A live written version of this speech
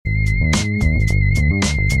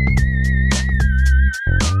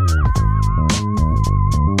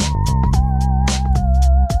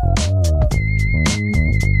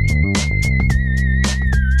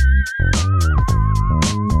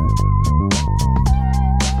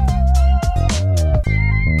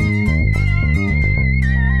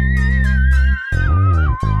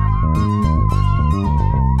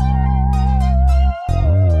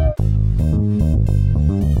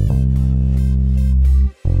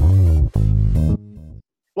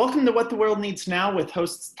Welcome to What the World Needs Now with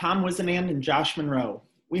hosts Tom Wisenand and Josh Monroe.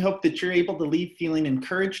 We hope that you're able to leave feeling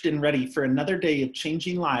encouraged and ready for another day of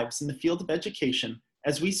changing lives in the field of education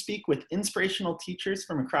as we speak with inspirational teachers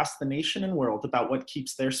from across the nation and world about what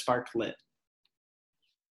keeps their spark lit.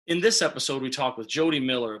 In this episode, we talk with Jody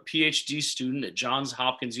Miller, a PhD student at Johns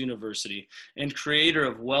Hopkins University and creator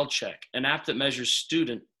of WellCheck, an app that measures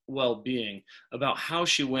student well-being, about how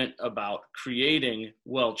she went about creating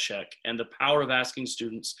WellCheck and the power of asking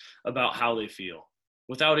students about how they feel.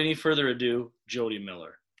 Without any further ado, Jody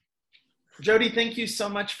Miller. Jody, thank you so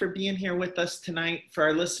much for being here with us tonight. For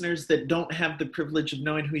our listeners that don't have the privilege of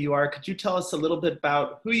knowing who you are, could you tell us a little bit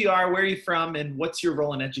about who you are, where you're from, and what's your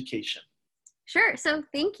role in education? Sure. So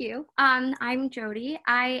thank you. I'm Jody.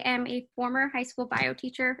 I am a former high school bio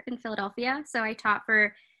teacher in Philadelphia. So I taught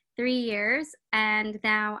for 3 years, and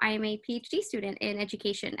now I am a PhD student in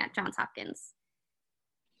education at Johns Hopkins.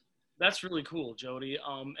 That's really cool, Jody.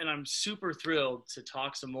 And I'm super thrilled to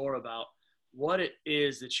talk some more about what it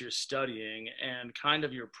is that you're studying and kind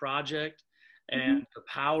of your project and the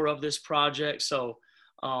power of this project. So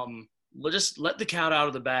we'll just let the cat out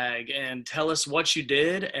of the bag and tell us what you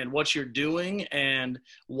did and what you're doing and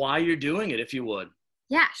why you're doing it, if you would.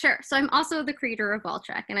 Yeah, sure. So I'm also the creator of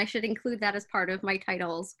WellCheck, and I should include that as part of my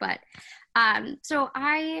titles. But so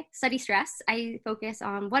I study stress. I focus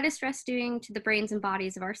on what is stress doing to the brains and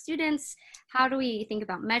bodies of our students? How do we think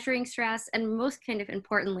about measuring stress? And most kind of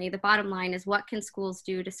importantly, the bottom line is what can schools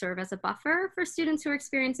do to serve as a buffer for students who are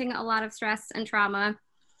experiencing a lot of stress and trauma?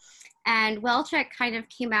 And WellCheck kind of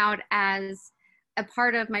came out as a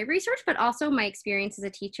part of my research, but also my experience as a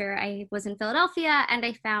teacher. I was in Philadelphia, and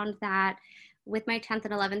I found that with my 10th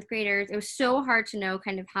and 11th graders, it was so hard to know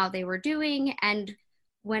kind of how they were doing. And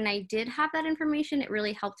when I did have that information, it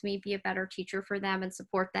really helped me be a better teacher for them and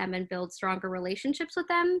support them and build stronger relationships with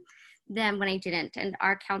them than when I didn't. And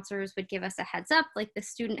our counselors would give us a heads up, like the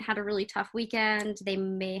student had a really tough weekend, they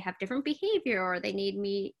may have different behavior, or they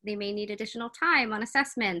may need additional time on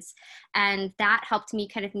assessments. And that helped me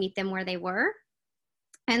kind of meet them where they were.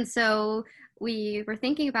 And so we were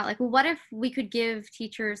thinking about, like, well, what if we could give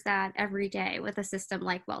teachers that every day with a system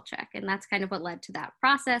like WellCheck? And that's kind of what led to that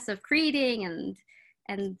process of creating,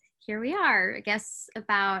 and here we are, I guess,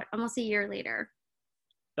 about almost a year later.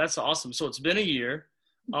 That's awesome. So it's been a year.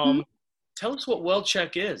 Tell us what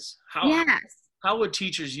WellCheck is. How would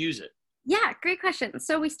teachers use it? Yeah, great question.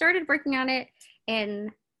 So we started working on it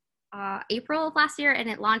in April of last year, and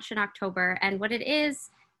it launched in October. And what it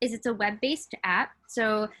is it's a web-based app.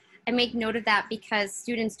 So I make note of that because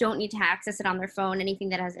students don't need to access it on their phone, anything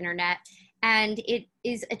that has internet. And it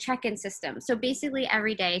is a check-in system. So basically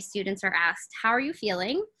every day students are asked, how are you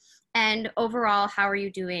feeling? And overall, how are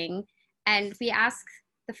you doing? And we ask,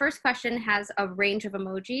 the first question has a range of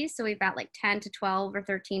emojis. So we've got like 10 to 12 or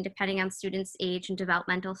 13, depending on students' age and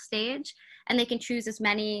developmental stage. And they can choose as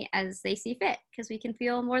many as they see fit, because we can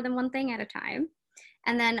feel more than one thing at a time.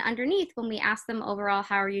 And then underneath, when we ask them overall,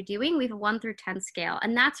 how are you doing? We have a 1 through 10 scale.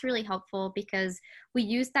 And that's really helpful because we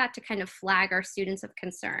use that to kind of flag our students of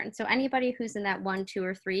concern. So anybody who's in that 1, 2,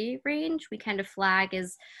 or 3 range, we kind of flag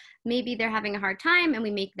as maybe they're having a hard time, and we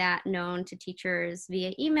make that known to teachers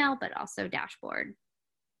via email, but also dashboard.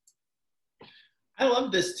 I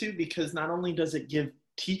love this too, because not only does it give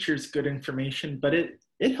teachers good information, but it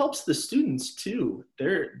helps the students too.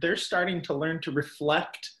 They're starting to learn to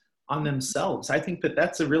reflect on themselves. I think that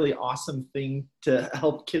that's a really awesome thing to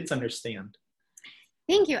help kids understand.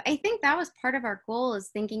 Thank you. I think that was part of our goal, is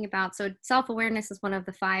thinking about, so self-awareness is one of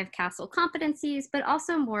the 5 CASEL competencies, but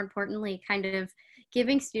also more importantly, kind of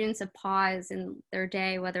giving students a pause in their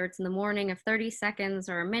day, whether it's in the morning of 30 seconds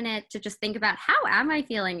or a minute, to just think about, how am I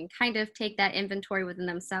feeling, and kind of take that inventory within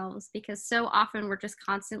themselves, because so often we're just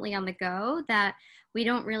constantly on the go that we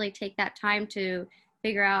don't really take that time to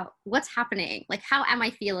figure out what's happening. Like, how am I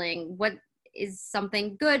feeling? What is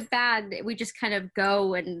something good, bad? We just kind of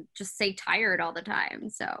go and just say tired all the time.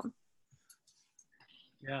 So.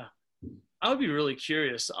 Yeah, I would be really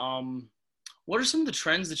curious. What are some of the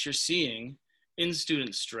trends that you're seeing in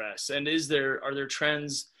student stress? And are there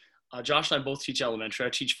trends Josh and I both teach elementary. I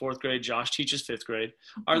teach fourth grade. Josh teaches fifth grade.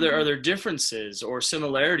 Are there differences or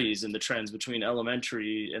similarities in the trends between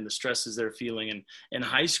elementary and the stresses they're feeling and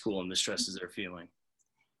high school and the stresses they're feeling?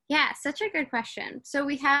 Yeah, such a good question. So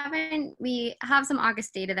we have some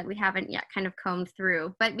August data that we haven't yet kind of combed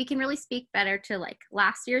through, but we can really speak better to like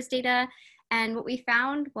last year's data. And what we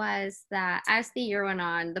found was that as the year went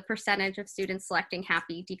on, the percentage of students selecting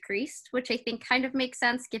happy decreased, which I think kind of makes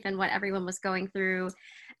sense given what everyone was going through.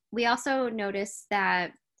 We also noticed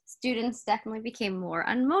that students definitely became more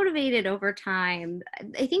unmotivated over time.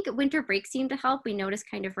 I think winter break seemed to help. We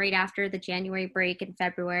noticed kind of right after the January break in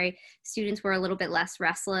February, students were a little bit less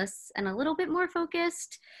restless and a little bit more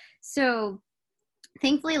focused. So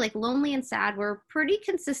thankfully, like lonely and sad were pretty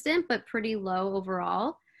consistent, but pretty low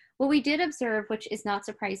overall. What we did observe, which is not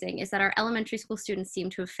surprising, is that our elementary school students seem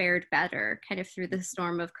to have fared better kind of through the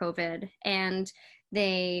storm of COVID. And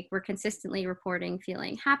they were consistently reporting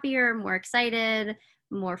feeling happier, more excited,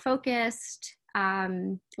 more focused,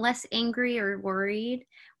 less angry or worried,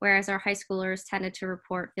 whereas our high schoolers tended to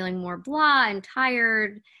report feeling more blah and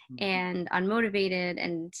tired and unmotivated,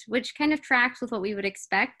 and which kind of tracks with what we would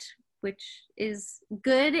expect, which is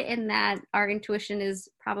good in that our intuition is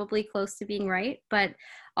probably close to being right, but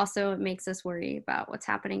also it makes us worry about what's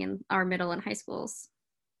happening in our middle and high schools.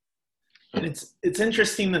 And it's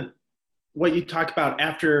interesting that what you talk about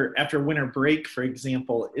after winter break, for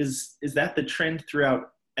example, is that the trend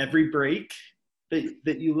throughout every break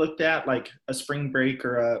that you looked at, like a spring break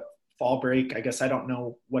or a fall break? I guess I don't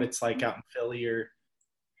know what it's like out in Philly or.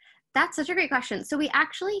 That's such a great question. So we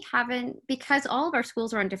actually haven't, because all of our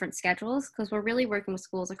schools are on different schedules, because we're really working with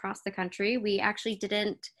schools across the country, we actually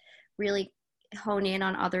didn't really hone in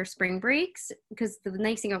on other spring breaks, because the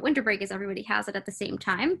nice thing about winter break is everybody has it at the same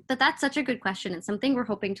time. But that's such a good question. It's something we're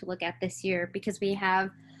hoping to look at this year because we have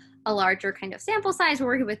a larger kind of sample size. We're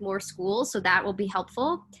working with more schools, so that will be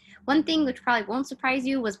helpful. One thing which probably won't surprise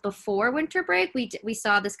you was before winter break, we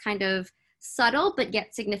saw this kind of subtle but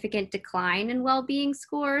yet significant decline in well-being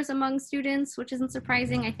scores among students, which isn't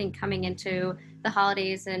surprising. I think coming into the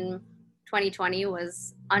holidays in 2020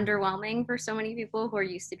 was underwhelming for so many people who are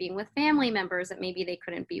used to being with family members that maybe they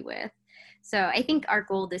couldn't be with. So I think our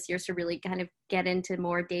goal this year is to really kind of get into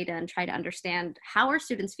more data and try to understand how are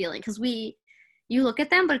students feeling, because you look at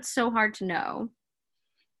them, but it's so hard to know.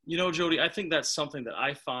 You know, Jody, I think that's something that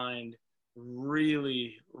I find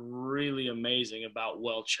really, really amazing about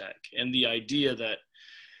WellCheck, and the idea that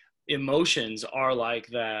emotions are like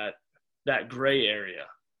that gray area,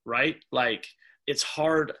 right? Like it's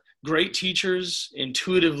hard. Great teachers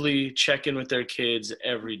intuitively check in with their kids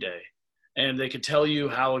every day, and they could tell you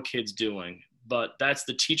how a kid's doing, but that's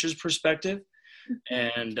the teacher's perspective.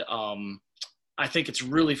 And I think it's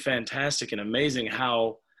really fantastic and amazing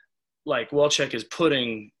how like WellCheck is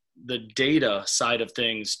putting the data side of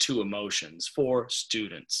things to emotions for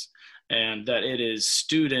students, and that it is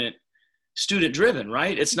student driven,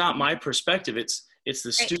 right? It's not my perspective. It's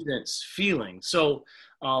the student's feeling. So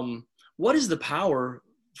what is the power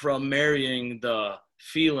from marrying the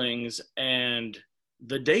feelings and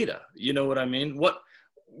the data? You know what I mean?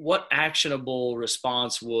 What actionable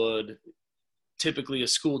response would typically a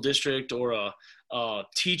school district or a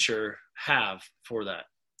teacher have for that?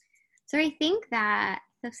 So I think that,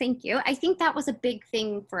 thank you. I think that was a big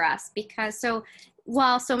thing for us because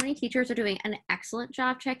while so many teachers are doing an excellent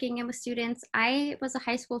job checking in with students, I was a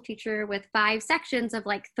high school teacher with 5 sections of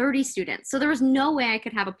like 30 students. So there was no way I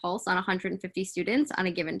could have a pulse on 150 students on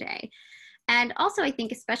a given day. And also, I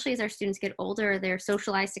think, especially as our students get older, they're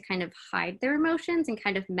socialized to kind of hide their emotions and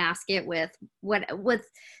kind of mask it with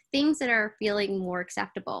things that are feeling more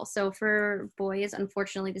acceptable. So for boys,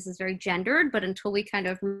 unfortunately, this is very gendered, but until we kind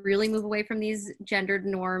of really move away from these gendered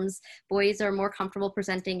norms, boys are more comfortable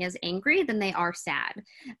presenting as angry than they are sad.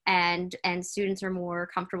 And students are more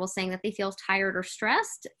comfortable saying that they feel tired or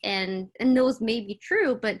stressed. And those may be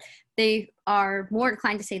true, but they are more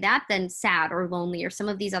inclined to say that than sad or lonely or some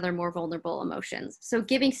of these other more vulnerable emotions. So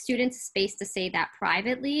giving students space to say that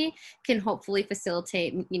privately can hopefully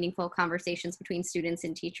facilitate meaningful conversations between students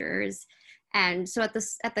and teachers. And so at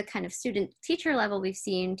the kind of student teacher level, we've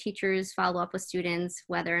seen teachers follow up with students,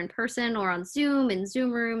 whether in person or on Zoom, in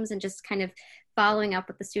Zoom rooms, and just kind of following up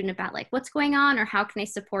with the student about like, what's going on or how can I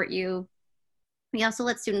support you? We also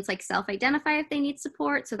let students like self-identify if they need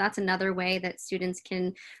support. So that's another way that students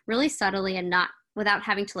can really subtly and not without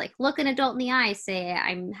having to like look an adult in the eye, say,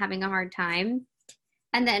 I'm having a hard time.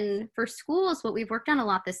 And then for schools, what we've worked on a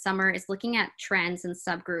lot this summer is looking at trends and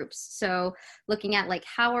subgroups. So looking at like,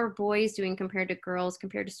 how are boys doing compared to girls,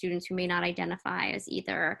 compared to students who may not identify as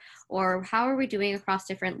either, or how are we doing across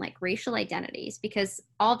different like racial identities? Because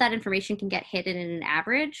all that information can get hidden in an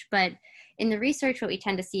average, but in the research, what we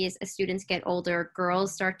tend to see is as students get older,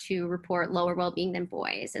 girls start to report lower well-being than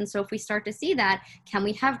boys. And so if we start to see that, can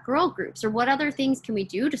we have girl groups, or what other things can we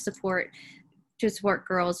do to support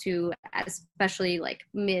girls who, especially like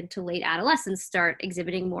mid to late adolescence, start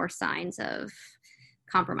exhibiting more signs of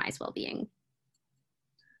compromised well-being?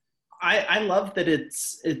 I love that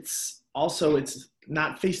it's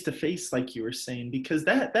not face-to-face like you were saying, because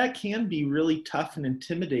that can be really tough and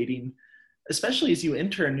intimidating, especially as you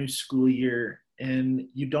enter a new school year and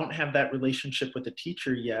you don't have that relationship with a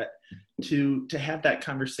teacher yet, to have that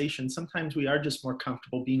conversation. Sometimes we are just more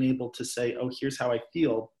comfortable being able to say, oh, here's how I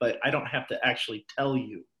feel, but I don't have to actually tell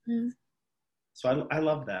you. Mm-hmm. So I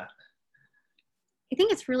love that. I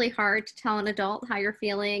think it's really hard to tell an adult how you're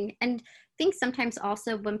feeling. And I think sometimes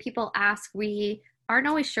also when people ask, we aren't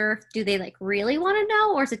always sure, do they like really want to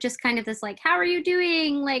know? Or is it just kind of this like, how are you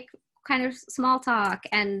doing? Like kind of small talk.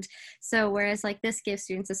 And so whereas like this gives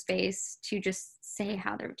students a space to just say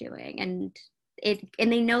how they're doing, and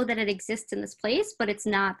they know that it exists in this place, but it's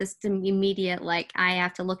not this immediate like, I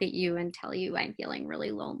have to look at you and tell you I'm feeling really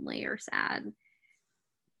lonely or sad.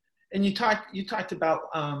 And you talked about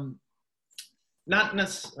not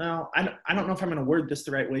necessarily, well, I don't know if I'm going to word this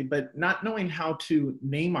the right way, but not knowing how to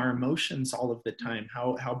name our emotions all of the time.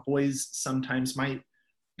 How boys sometimes might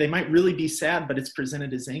really be sad, but it's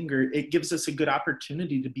presented as anger. It gives us a good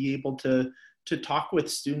opportunity to be able to talk with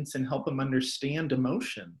students and help them understand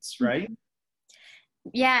emotions, right?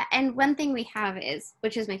 Yeah, and one thing we have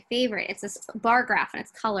which is my favorite, it's this bar graph and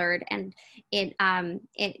it's colored, and it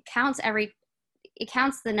counts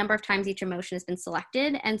the number of times each emotion has been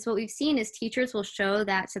selected. And so what we've seen is teachers will show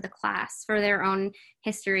that to the class for their own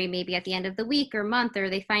history, maybe at the end of the week or month, or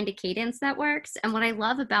they find a cadence that works. And what I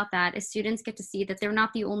love about that is students get to see that they're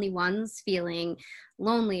not the only ones feeling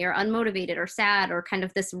lonely or unmotivated or sad or kind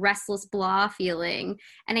of this restless blah feeling.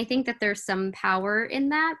 And I think that there's some power in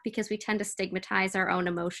that, because we tend to stigmatize our own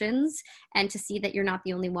emotions, and to see that you're not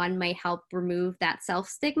the only one might help remove that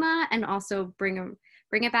self-stigma and also bring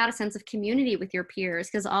about a sense of community with your peers,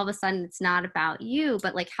 because all of a sudden it's not about you,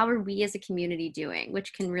 but like, how are we as a community doing,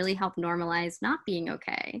 which can really help normalize not being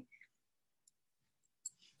okay.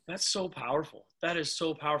 That's so powerful. That is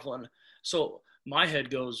so powerful. And so my head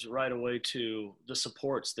goes right away to the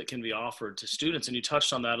supports that can be offered to students. And you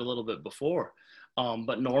touched on that a little bit before,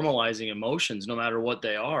 but normalizing emotions, no matter what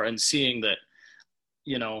they are, and seeing that,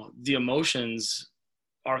 the emotions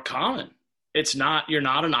are common. You're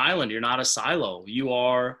not an island. You're not a silo.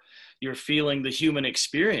 You're feeling the human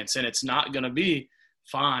experience, and it's not going to be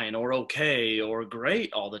fine or okay or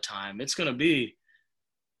great all the time. It's going to be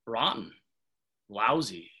rotten,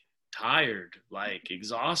 lousy, tired, like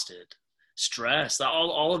exhausted, stressed.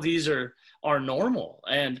 All of these are normal.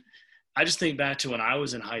 And I just think back to when I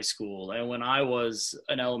was in high school and when I was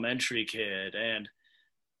an elementary kid, and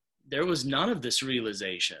there was none of this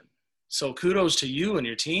realization. So kudos to you and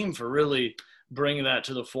your team for really bringing that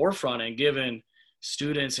to the forefront and giving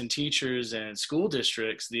students and teachers and school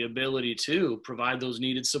districts the ability to provide those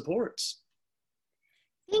needed supports.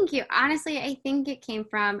 Thank you. Honestly, I think it came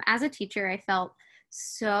from, as a teacher, I felt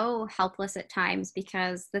so helpless at times,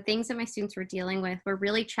 because the things that my students were dealing with were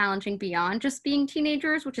really challenging beyond just being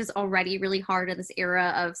teenagers, which is already really hard in this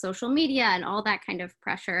era of social media and all that kind of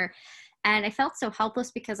pressure. And I felt so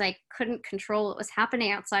helpless because I couldn't control what was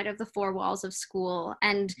happening outside of the four walls of school.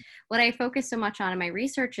 And what I focus so much on in my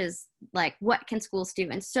research is like, what can schools do?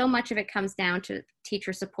 And so much of it comes down to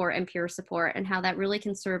teacher support and peer support, and how that really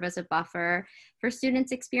can serve as a buffer for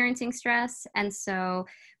students experiencing stress. And so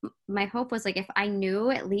my hope was like, if I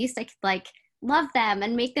knew, at least I could like love them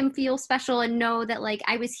and make them feel special and know that like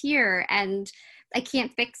I was here, and I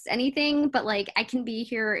can't fix anything, but like I can be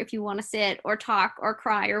here if you want to sit or talk or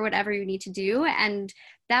cry or whatever you need to do. And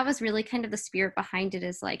that was really kind of the spirit behind it,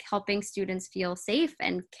 is like helping students feel safe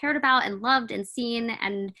and cared about and loved and seen,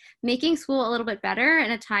 and making school a little bit better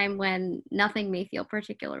in a time when nothing may feel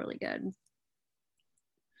particularly good.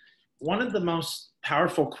 One of the most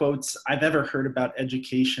powerful quotes I've ever heard about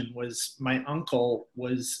education was my uncle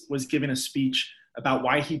was giving a speech about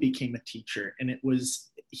why he became a teacher. And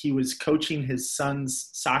he was coaching his son's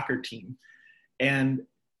soccer team. And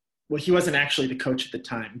well, he wasn't actually the coach at the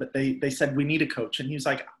time, but they said, we need a coach. And he was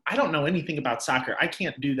like, I don't know anything about soccer. I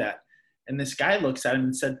can't do that. And this guy looks at him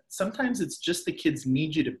and said, sometimes it's just the kids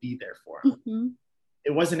need you to be there for them. Mm-hmm.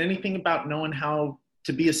 It wasn't anything about knowing how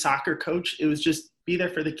to be a soccer coach. It was just be there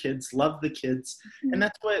for the kids, love the kids. Mm-hmm. And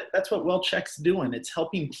that's what WellCheck's doing. It's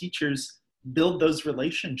helping teachers build those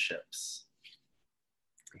relationships.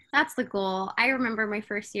 That's the goal. I remember my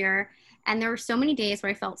first year, and there were so many days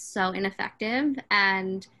where I felt so ineffective,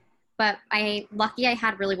 but I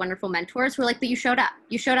had really wonderful mentors who were like, but you showed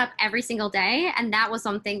up every single day. And that was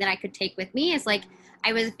something that I could take with me, is like,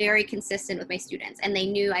 I was very consistent with my students, and they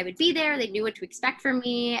knew I would be there. They knew what to expect from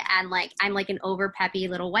me. And like, I'm like an over peppy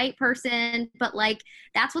little white person, but like,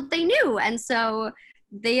 that's what they knew. And so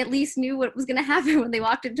they at least knew what was going to happen when they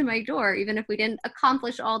walked into my door, even if we didn't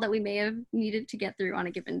accomplish all that we may have needed to get through on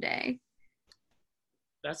a given day.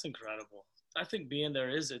 That's incredible. I think being there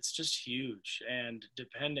it's just huge, and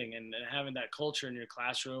depending and having that culture in your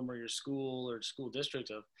classroom or your school or school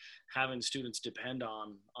district of having students depend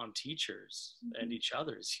on teachers and each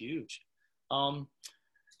other is huge.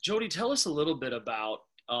 Jody, tell us a little bit about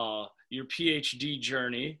your PhD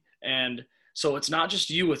journey. And so it's not just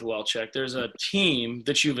you with WellCheck. There's a team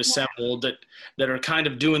that you've assembled that are kind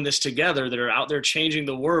of doing this together, that are out there changing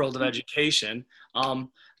the world of education.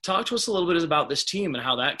 Talk to us a little bit about this team and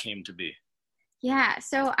how that came to be. Yeah,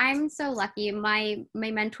 so I'm so lucky. My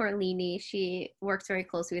mentor, Lini, she works very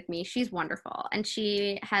closely with me. She's wonderful, and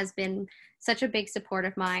she has been such a big support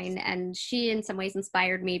of mine, and she in some ways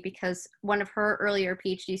inspired me because one of her earlier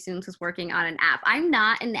PhD students was working on an app. I'm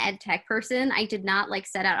not an ed tech person. I did not like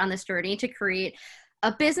set out on this journey to create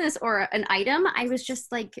a business or an item. I was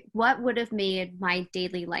just like, what would have made my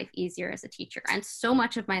daily life easier as a teacher? And so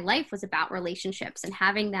much of my life was about relationships and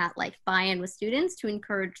having that like buy-in with students to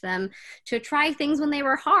encourage them to try things when they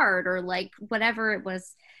were hard or like whatever it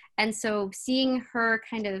was. And so seeing her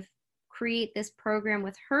kind of create this program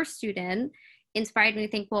with her student inspired me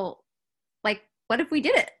to think, well, like, what if we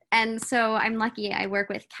did it? And so I'm lucky. I work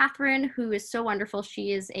with Catherine, who is so wonderful.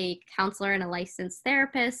 She is a counselor and a licensed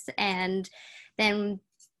therapist. And then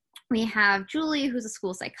we have Julie, who's a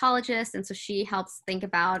school psychologist. And so she helps think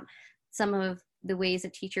about some of the ways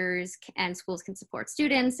that teachers and schools can support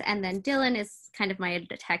students. And then Dylan is kind of my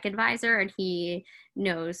tech advisor, and he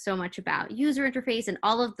knows so much about user interface and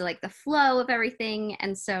all of the like the flow of everything.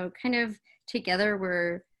 And so kind of together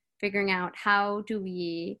we're figuring out how do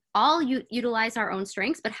we all utilize our own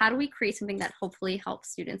strengths, but how do we create something that hopefully helps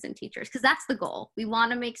students and teachers? Because that's the goal. We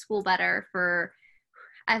want to make school better for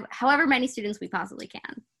however many students we possibly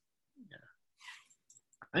can. Yeah.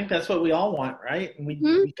 I think that's what we all want, right? And we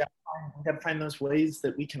got to find those ways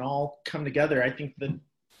that we can all come together. I think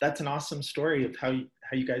that's an awesome story of how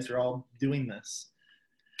you guys are all doing this.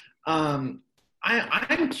 I'm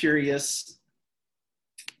curious.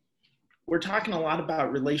 We're talking a lot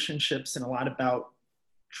about relationships and a lot about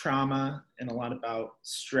trauma and a lot about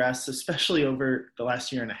stress, especially over the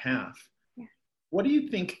last year and a half. Yeah. What do you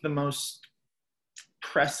think the most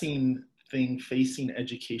pressing thing facing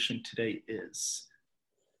education today is?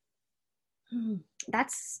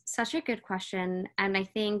 That's such a good question. And I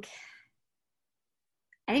think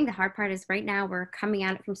the hard part is right now we're coming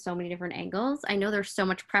at it from so many different angles. I know there's so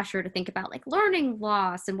much pressure to think about like learning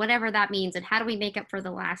loss and whatever that means and how do we make up for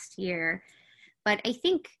the last year. But I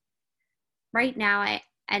think right now,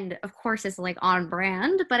 and of course it's like on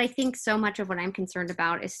brand, but I think so much of what I'm concerned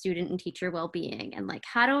about is student and teacher well-being. And like,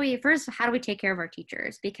 how do we take care of our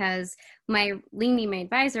teachers? Because Lini, my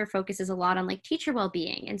advisor, focuses a lot on like teacher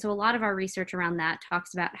well-being. And so a lot of our research around that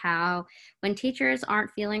talks about how when teachers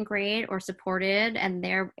aren't feeling great or supported and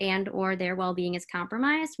their well-being is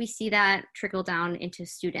compromised, we see that trickle down into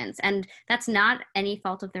students. And that's not any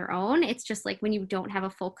fault of their own. It's just like when you don't have a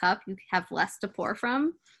full cup, you have less to pour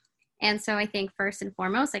from. And so I think first and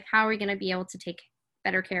foremost, like how are we going to be able to take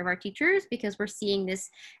better care of our teachers? Because we're seeing this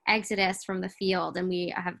exodus from the field and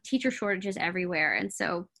we have teacher shortages everywhere. And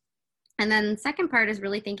then the second part is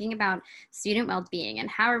really thinking about student well-being and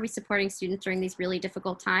how are we supporting students during these really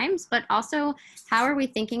difficult times, but also how are we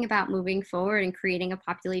thinking about moving forward and creating a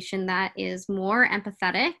population that is more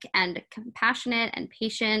empathetic and compassionate and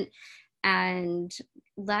patient and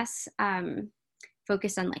less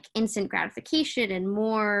focused on like instant gratification and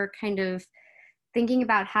more kind of thinking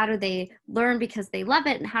about how do they learn because they love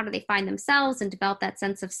it and how do they find themselves and develop that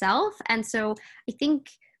sense of self. And so I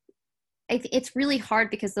think it's really hard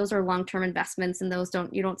because those are long-term investments and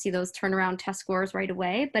you don't see those turnaround test scores right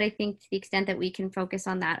away. But I think to the extent that we can focus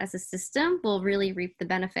on that as a system, we'll really reap the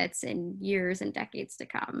benefits in years and decades to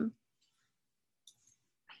come.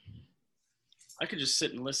 I could just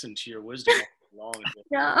sit and listen to your wisdom all long.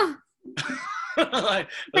 Yeah. Like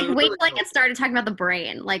wait till I get started talking about the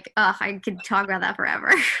brain. Like, I could talk about that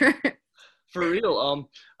forever. For real.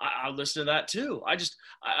 I listen to that too.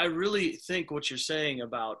 I really think what you're saying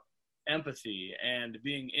about empathy and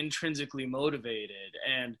being intrinsically motivated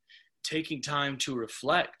and taking time to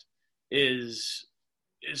reflect is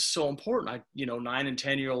so important. 9 and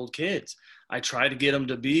 10-year-old kids, I try to get them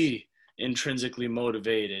to be intrinsically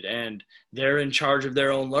motivated, and they're in charge of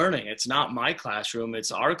their own learning. It's not my classroom,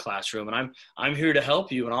 it's our classroom, and I'm here to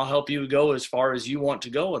help you, and I'll help you go as far as you want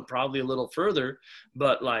to go and probably a little further,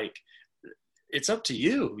 but like, it's up to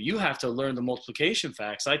you. You have to learn the multiplication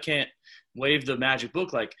facts. I can't wave the magic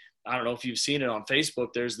book. Like, I don't know if you've seen it on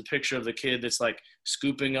Facebook. There's the picture of the kid that's like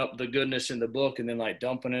scooping up the goodness in the book and then like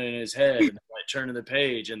dumping it in his head and like turning the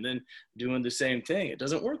page and then doing the same thing. It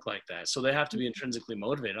doesn't work like that. So they have to be intrinsically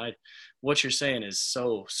motivated. What you're saying is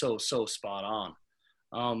so spot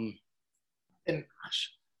on. And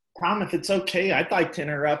Tom, if it's okay, I'd like to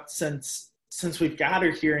interrupt since we've got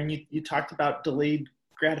her here and you talked about delayed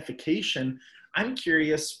gratification. I'm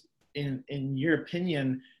curious, in your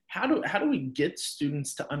opinion, how do we get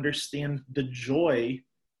students to understand the joy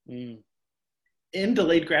in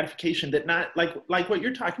delayed gratification, that not like what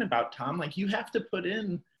you're talking about, Tom, like you have to put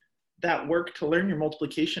in that work to learn your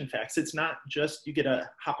multiplication facts. It's not just you get to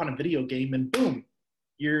hop on a video game and boom,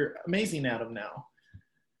 you're amazing at them now.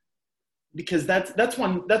 Because that's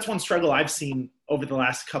one struggle I've seen over the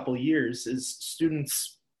last couple of years is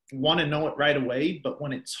students want to know it right away, but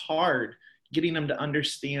when it's hard, getting them to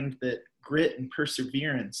understand that grit and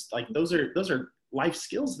perseverance, like those are life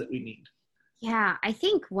skills that we need. Yeah, I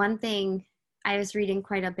think one thing I was reading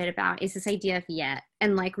quite a bit about is this idea of yet,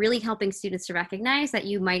 and like really helping students to recognize that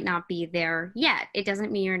you might not be there yet. It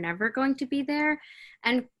doesn't mean you're never going to be there.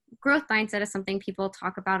 And growth mindset is something people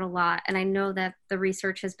talk about a lot. And I know that the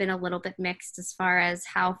research has been a little bit mixed as far as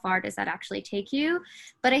how far does that actually take you.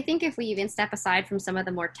 But I think if we even step aside from some of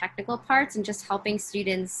the more technical parts and just helping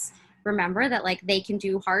students remember that like they can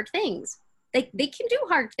do hard things. They can do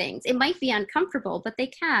hard things. It might be uncomfortable, but they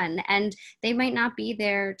can. And they might not be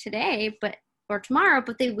there today, or tomorrow,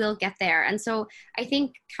 but they will get there. And so I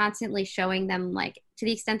think constantly showing them, like, to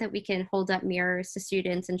the extent that we can hold up mirrors to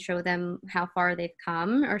students and show them how far they've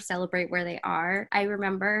come or celebrate where they are. I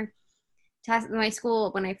remember my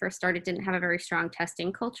school, when I first started, didn't have a very strong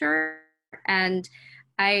testing culture. And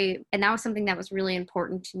that was something that was really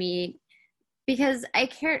important to me because I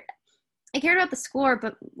cared about the score,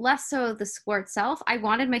 but less so the score itself. I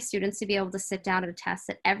wanted my students to be able to sit down at a test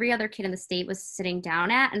that every other kid in the state was sitting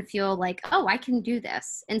down at and feel like, oh, I can do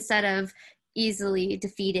this, instead of easily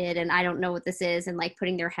defeated and I don't know what this is and like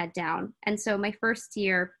putting their head down. And so my first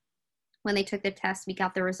year, when they took the test, we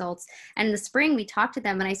got the results. And in the spring, we talked to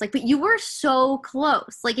them and I was like, but you were so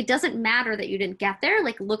close. Like, it doesn't matter that you didn't get there.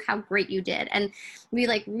 Like, look how great you did. And we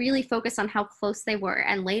like really focused on how close they were.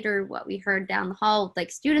 And later what we heard down the hall,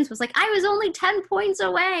 like students was like, I was only 10 points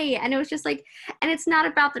away. And it was just like, and it's not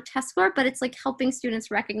about the test score, but it's like helping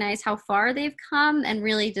students recognize how far they've come, and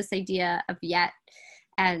really this idea of yet,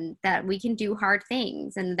 and that we can do hard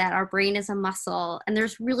things, and that our brain is a muscle. And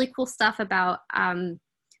there's really cool stuff about,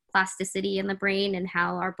 plasticity in the brain and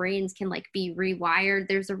how our brains can like be rewired.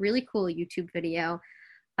 There's a really cool YouTube video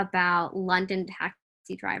about London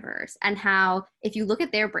taxi drivers and how if you look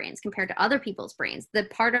at their brains compared to other people's brains, the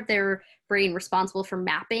part of their brain responsible for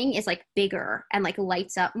mapping is like bigger and like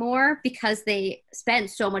lights up more because they spend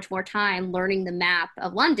so much more time learning the map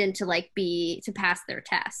of London to pass their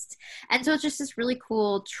test. And so it's just this really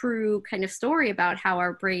cool, true kind of story about how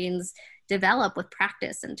our brains develop with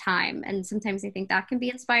practice and time. And sometimes I think that can be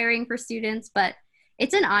inspiring for students, but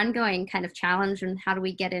it's an ongoing kind of challenge. And how do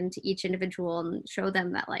we get into each individual and show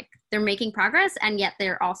them that like they're making progress, and yet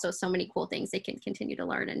there are also so many cool things they can continue to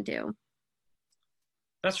learn and do.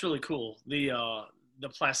 That's really cool. The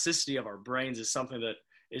plasticity of our brains is something that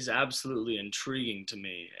is absolutely intriguing to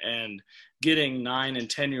me. And getting 9 and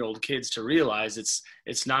 10-year-old kids to realize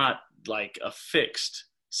it's not like a fixed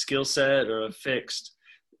skill set or a fixed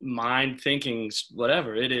mind thinking,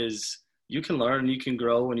 whatever it is. You can learn, you can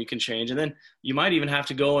grow, and you can change. And then you might even have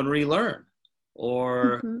to go and relearn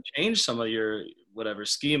or change some of your whatever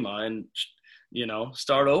schema and,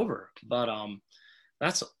 start over. But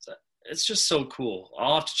it's just so cool.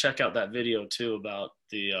 I'll have to check out that video too about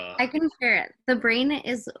the I can share it. The brain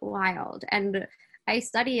is wild, and I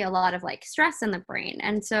study a lot of like stress in the brain.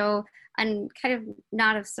 And so, and kind of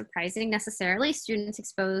not of surprising necessarily, students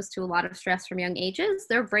exposed to a lot of stress from young ages,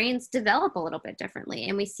 their brains develop a little bit differently.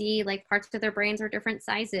 And we see like parts of their brains are different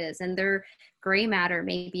sizes, and their gray matter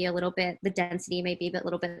may be a little bit, the density may be a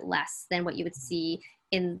little bit less than what you would see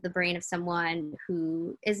in the brain of someone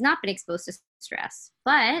who has not been exposed to stress.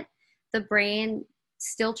 But the brain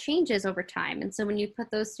still changes over time. And so when you put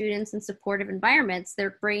those students in supportive environments,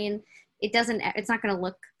 their brain, it's not going to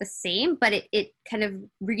look the same, but it kind of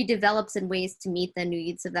redevelops in ways to meet the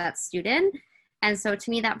needs of that student. And so to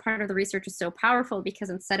me, that part of the research is so powerful, because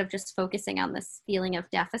instead of just focusing on this feeling of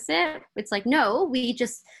deficit, it's like, no, we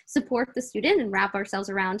just support the student and wrap ourselves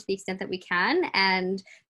around to the extent that we can. And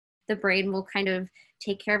the brain will kind of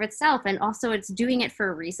take care of itself. And also it's doing it for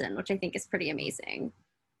a reason, which I think is pretty amazing.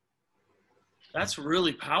 That's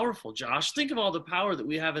really powerful, Josh. Think of all the power that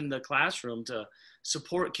we have in the classroom to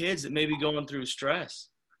support kids that may be going through stress.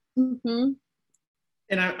 Mm-hmm.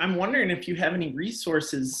 And I'm wondering if you have any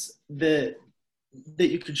resources that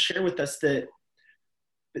you could share with us that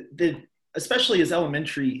especially as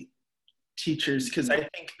elementary teachers, because I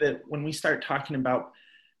think that when we start talking about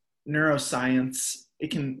neuroscience, it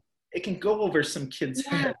can go over some kids'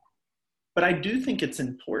 heads. But I do think it's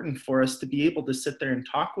important for us to be able to sit there and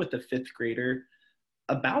talk with a fifth grader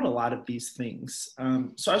about a lot of these things.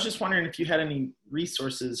 So I was just wondering if you had any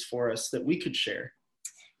resources for us that we could share.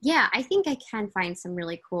 Yeah, I think I can find some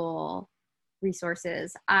really cool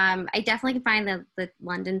resources. I definitely can find the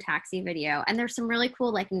London Taxi video, and there's some really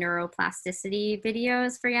cool like neuroplasticity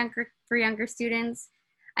videos for younger students.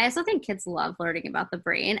 I also think kids love learning about the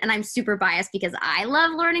brain, and I'm super biased because I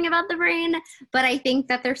love learning about the brain, but I think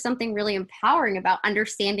that there's something really empowering about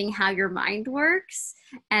understanding how your mind works.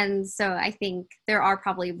 And so I think there are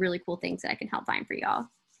probably really cool things that I can help find for y'all.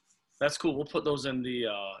 That's cool. We'll put those in the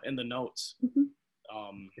notes. Mm-hmm.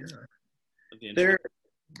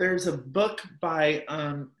 There's a book by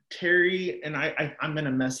Terry, and I'm going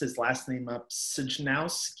to mess his last name up.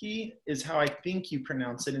 Sejnowski is how I think you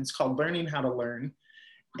pronounce it. And it's called Learning How to Learn.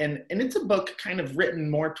 And it's a book kind of written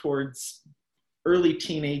more towards early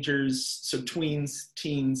teenagers, so tweens,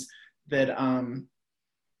 teens, that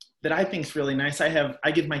I think is really nice.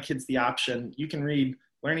 I give my kids the option. You can read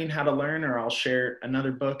Learning How to Learn, or I'll share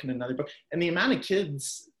another book and another book. And the amount of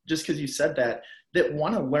kids, just because you said that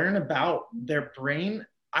want to learn about their brain,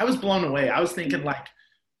 I was blown away. I was thinking like,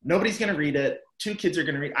 nobody's going to read it. 2 kids are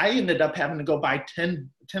going to read. I ended up having to go buy 10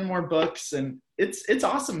 more books, and it's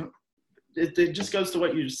awesome. It just goes to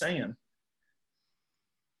what you're saying.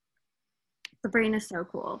 The brain is so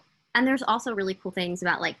cool. And there's also really cool things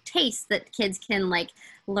about like taste that kids can like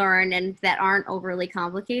learn, and that aren't overly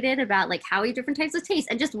complicated, about like how we different types of taste,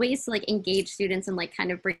 and just ways to like engage students and like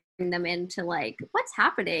kind of bring them into like what's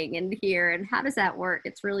happening in here and how does that work.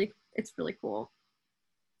 It's really cool.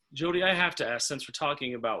 Jody, I have to ask, since we're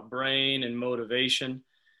talking about brain and motivation,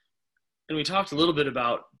 and we talked a little bit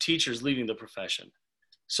about teachers leaving the profession.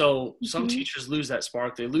 So some teachers lose that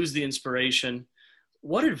spark, they lose the inspiration.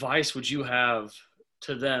 What advice would you have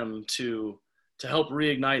to them to help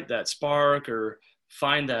reignite that spark or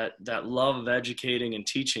find that love of educating and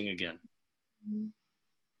teaching again?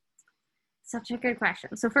 Such a good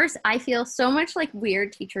question. So first, I feel so much like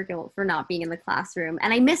weird teacher guilt for not being in the classroom,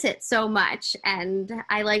 and I miss it so much. And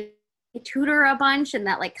I like tutor a bunch, and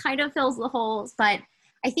that like kind of fills the holes. But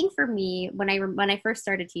I think for me, when I first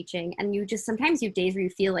started teaching, and sometimes you have days where you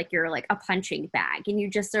feel like you're like a punching bag, and you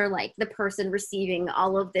just are like the person receiving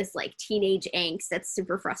all of this like teenage angst that's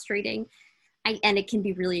super frustrating. And it can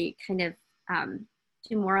be really kind of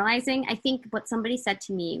demoralizing. I think what somebody said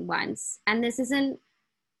to me once, and this isn't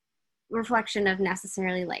reflection of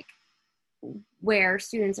necessarily like where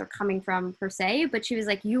students are coming from per se, but she was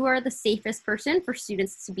like, you are the safest person for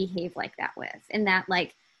students to behave like that with. And that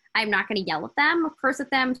like, I'm not going to yell at them, curse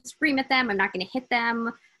at them, scream at them. I'm not going to hit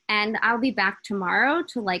them. And I'll be back tomorrow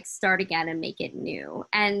to like start again and make it new.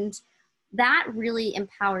 And that really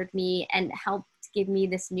empowered me and helped give me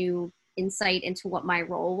this new insight into what my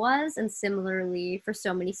role was. And similarly for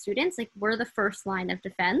so many students, like we're the first line of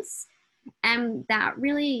defense. And that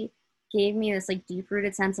really gave me this like deep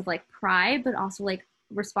rooted sense of like pride, but also like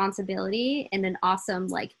responsibility in an awesome,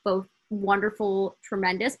 like both wonderful,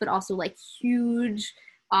 tremendous, but also like huge,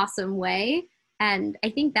 awesome way. And I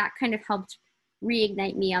think that kind of helped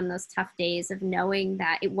reignite me on those tough days of knowing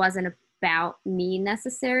that it wasn't about me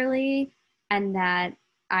necessarily, and that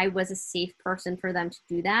I was a safe person for them to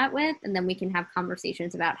do that with. And then we can have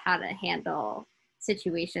conversations about how to handle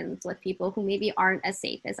situations with people who maybe aren't as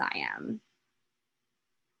safe as I am.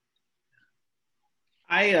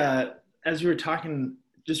 As you were talking,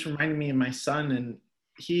 just reminded me of my son, and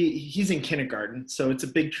he's in kindergarten, so it's a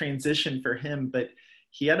big transition for him, but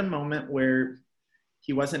he had a moment where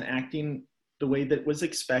he wasn't acting the way that was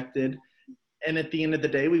expected. And at the end of the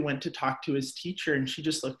day, we went to talk to his teacher, and she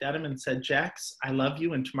just looked at him and said, Jax, I love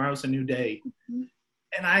you, and tomorrow's a new day. Mm-hmm.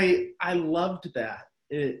 And I loved that.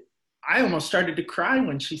 I almost started to cry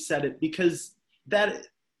when she said it, because that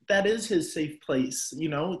that is his safe place. You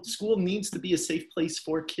know, school needs to be a safe place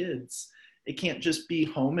for kids. It can't just be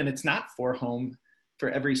home, and it's not for home for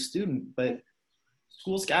every student, but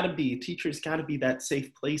teachers got to be that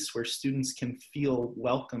safe place where students can feel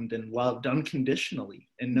welcomed and loved unconditionally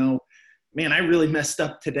and know, man, I really messed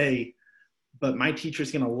up today, but my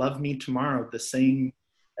teacher's going to love me tomorrow the same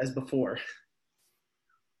as before.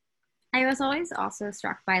 I was always also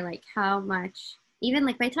struck by like how much, even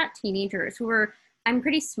like I taught teenagers who were, I'm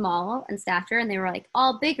pretty small in stature, and they were like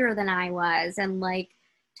all bigger than I was and like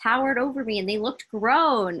towered over me, and they looked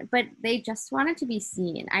grown, but they just wanted to be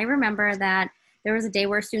seen. I remember that there was a day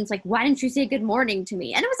where students like, why didn't you say good morning to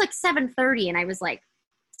me? And it was like 7:30, and I was like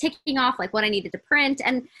ticking off like what I needed to print.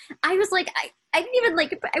 And I was like, I didn't even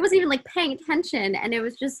like, I wasn't even like paying attention. And it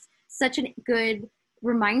was just such a good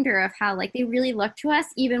reminder of how like they really look to us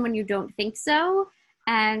even when you don't think so.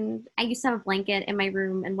 And I used to have a blanket in my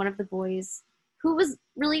room, and one of the boys who was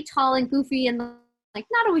really tall and goofy and like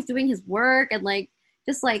not always doing his work and like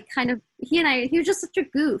just like kind of he was just such a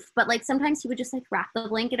goof, but like sometimes he would just like wrap the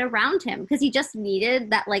blanket around him because he just needed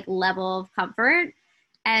that like level of comfort.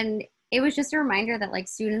 And it was just a reminder that like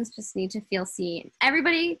students just need to feel seen.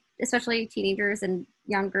 Everybody, especially teenagers and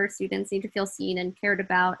younger students, need to feel seen and cared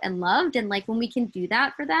about and loved. And like when we can do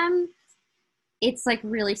that for them, it's like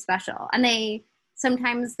really special. And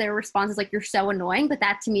sometimes their response is like, you're so annoying, but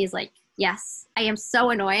that to me is like, yes, I am so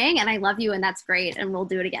annoying and I love you and that's great and we'll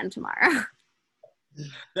do it again tomorrow.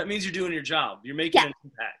 That means you're doing your job. You're making an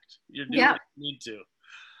impact. You're doing what you need to.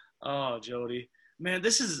 Oh, Jody. Man,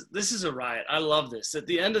 this is a riot. I love this. At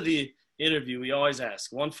the end of the interview, we always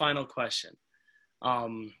ask one final question.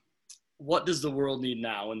 What does the world need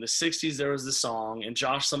now? In the 60s, there was the song, and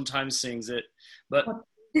Josh sometimes sings it. But what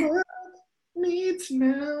the world needs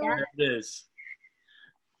now. There it is.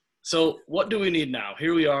 So what do we need now?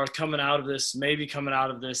 Here we are coming out of this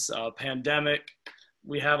pandemic.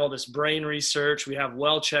 We have all this brain research. We have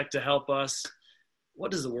WellCheck to help us. What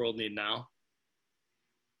does the world need now?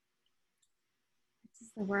 What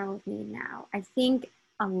does the world need now? I think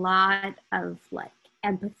a lot of like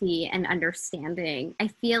empathy and understanding. I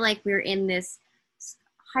feel like we're in this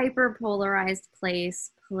hyper polarized place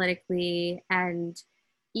politically, and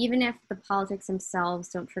even if the politics themselves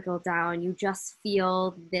don't trickle down, you just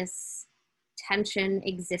feel this tension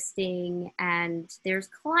existing, and there's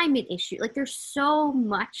climate issue. Like there's so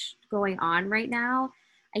much going on right now.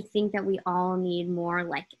 I think that we all need more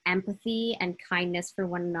like empathy and kindness for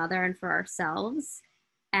one another and for ourselves.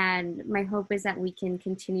 And my hope is that we can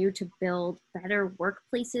continue to build better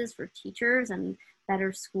workplaces for teachers and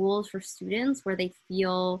better schools for students where they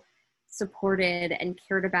feel supported and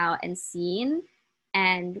cared about and seen.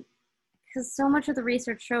 And because so much of the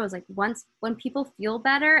research shows like when people feel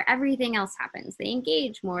better, everything else happens. They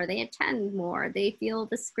engage more, they attend more, they feel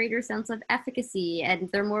this greater sense of efficacy, and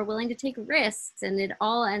they're more willing to take risks, and it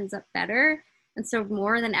all ends up better. And so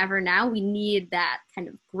more than ever now, we need that kind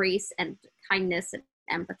of grace and kindness and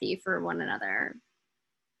empathy for one another.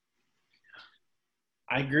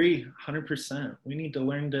 I agree 100%. We need to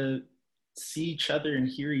learn to see each other and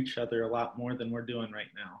hear each other a lot more than we're doing right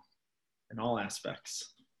now in all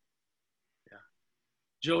aspects.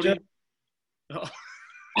 Jody. Josh.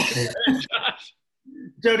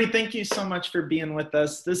 Jody, thank you so much for being with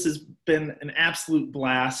us. This has been an absolute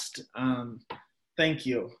blast. Thank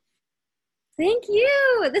you. Thank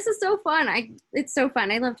you. This is so fun. It's so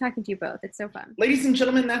fun. I love talking to you both. It's so fun. Ladies and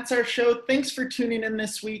gentlemen, that's our show. Thanks for tuning in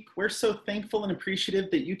this week. We're so thankful and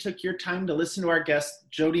appreciative that you took your time to listen to our guest,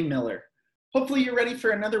 Jody Miller. Hopefully you're ready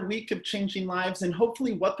for another week of changing lives, and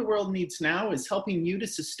hopefully what the world needs now is helping you to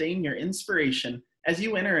sustain your inspiration as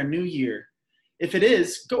you enter a new year. If it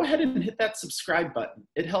is, go ahead and hit that subscribe button.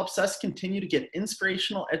 It helps us continue to get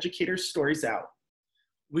inspirational educators' stories out.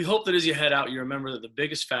 We hope that as you head out, you remember that the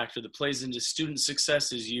biggest factor that plays into student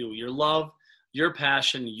success is you. Your love, your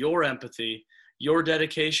passion, your empathy, your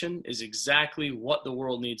dedication is exactly what the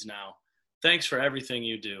world needs now. Thanks for everything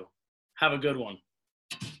you do. Have a good one.